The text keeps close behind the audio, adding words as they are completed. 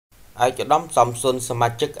ឯកឧត្តមសំសុនសមា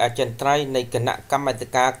ជិកអចិន្ត្រៃយ៍នៃគណៈកម្មាធិ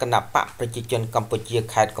ការគណៈបកប្រជាជនកម្ពុជា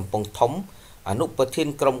ខេត្តកំពង់ធំអនុប្រធាន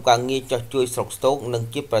ក្រុមការងារចោះជួយស្រុកស្ទោកនិង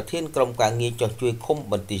ជាប្រធានក្រុមការងារចោះជួយឃុំ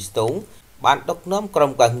បន្ទាយស្ទងបានដឹកនាំក្រុ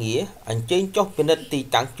មការងារអញ្ជើញចុះពិនិត្យទី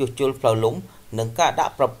តាំងជួសជុលផ្លូវលំនិងការដា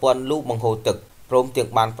ក់ប្រព័ន្ធលូបង្ហូរទឹកព្រមទាំង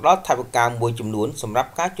បានផ្ដល់ថវិកាមួយចំនួនសម្រាប់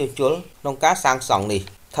ការជួសជុលក្នុងការសាងសង់នេះ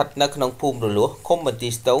ស្ថិតនៅក្នុងភូមិរលួសឃុំបន្ទា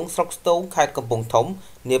យស្ទងស្រុកស្ទោងខេត្តកំពង់ធំ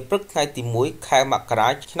នាព្រឹកថ្ងៃទី1ខែមករា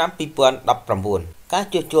ឆ្នាំ2019ការ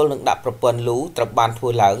ជួសជុលនិងដាក់ប្រព័ន្ធលូត្រូវបានធ្វើ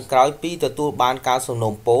ឡើងក្រោយពីទទួលបានការសំណូ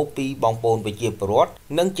មពរពីបងប្អូនប្រជាពលរដ្ឋ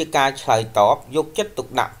និងជាការឆ្លើយតបយកចិត្តទុក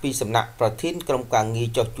ដាក់ពីសំណាក់ប្រធានក្រុមការងារ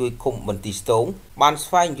ចុះជួយឃុំបន្ទាយស្ទងបាន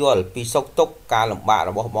ស្វែងយល់ពីសុខទុក្ខការលំបាក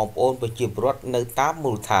របស់បងប្អូនប្រជាពលរដ្ឋនៅតាម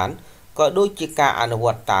មូលដ្ឋានក៏ដូចជាការអនុវ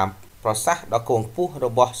ត្តតាមប្រសាសន៍ដ៏គង់ខ្ពស់រ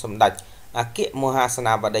បស់សម្ដេចអគ្គមហាសេ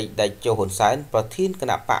នាបតីតេជោហ៊ុនសែនប្រធានគ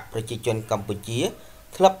ណៈបកប្រជាជនកម្ពុជា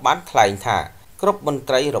ធ្លាប់បានថ្លែងថាគ្រប់មន្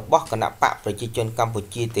ត្រីរបស់គណៈបកប្រជាជនកម្ពុ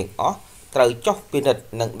ជាទាំងអស់ត្រូវចុះពិនិត្យ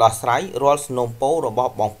និងដោះស្រាយរាល់សំណូមពររប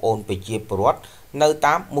ស់បងប្អូនប្រជាពលរដ្ឋនៅ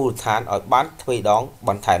តាមមូលដ្ឋានឲ្យបានទ្វេដងប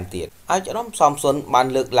ន្ថែមទៀតឯកឧត្តមសំសុនបាន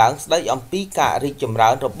លើកឡើងស្ដីអំពីការរីកចម្រើ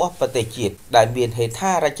នរបស់ប្រទេសជាតិដែលមានហេដ្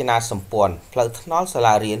ឋារចនាសម្ព័ន្ធផ្លូវថ្នល់សា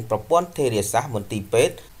លារៀនប្រព័ន្ធធារាសាស្ត្រមន្ទីរពេ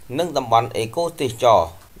ទ្យនិងតំបន់អេកូទេសចរណ៍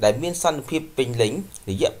ដែលមានសន្តិភាពពេញលេញ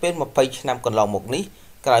រយៈពេល20ឆ្នាំកន្លងមកនេះ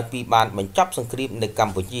ក្រោយពីបានបញ្ចប់សង្គ្រាមនៅក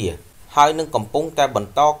ម្ពុជាហើយនឹងកំពុងតែបន្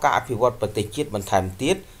តការអភិវឌ្ឍប្រទេសជាតិបន្ថែម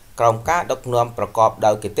ទៀតក្រោមការដឹកនាំប្រកប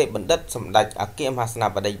ដោយគតិបណ្ឌិតសម្ដេចអគ្គមហាសេនា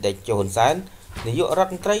បតីតេជោហ៊ុនសែននាយករដ្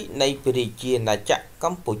ឋមន្ត្រីនៃព្រះរាជាណាចក្រក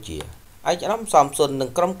ម្ពុជាឯកឧត្តមសំសុននិង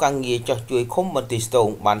ក្រុមការងារចោះជួយឃុំបន្ទាយស្ទង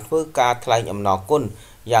បានធ្វើការថ្លែងអំណរគុណ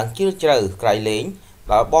យ៉ាងជ្រាលជ្រៅក្រៃលែង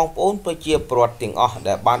ដល់បងប្អូនប្រជាពលរដ្ឋទាំងអស់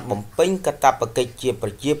ដែលបានបំពេញកាតព្វកិច្ចជាប្រ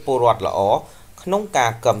ជាពលរដ្ឋល្អក្នុងកា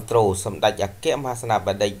រគ្រប់គ្រងសម្ដេចអគ្គមហាសេនាប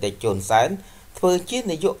តីតេជោហ៊ុនសែនធ្វើជា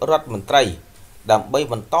នាយករដ្ឋមន្ត្រីដើម្បី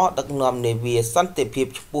បន្តដឹកនាំនាវាសន្តិភាព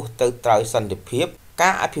ឆ្ពោះទៅត្រើយសន្តិភាពកា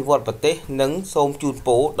រអភិវឌ្ឍប្រទេសនិងសូមជូនព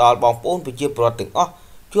រដល់បងប្អូនប្រជាពលរដ្ឋទាំងអស់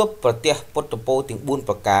ជួបប្រទះពុទ្ធពរទាំង4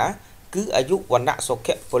ប្រការគឺអាយុវណ្ណៈសុ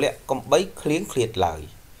ខៈពលៈកំបីឃ្លៀងឃ្លាតឡើយ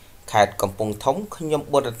ខេត្តកំពង់ធំខ្ញុំ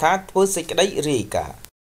បុត្រថាធ្វើសេចក្តីរាយការណ៍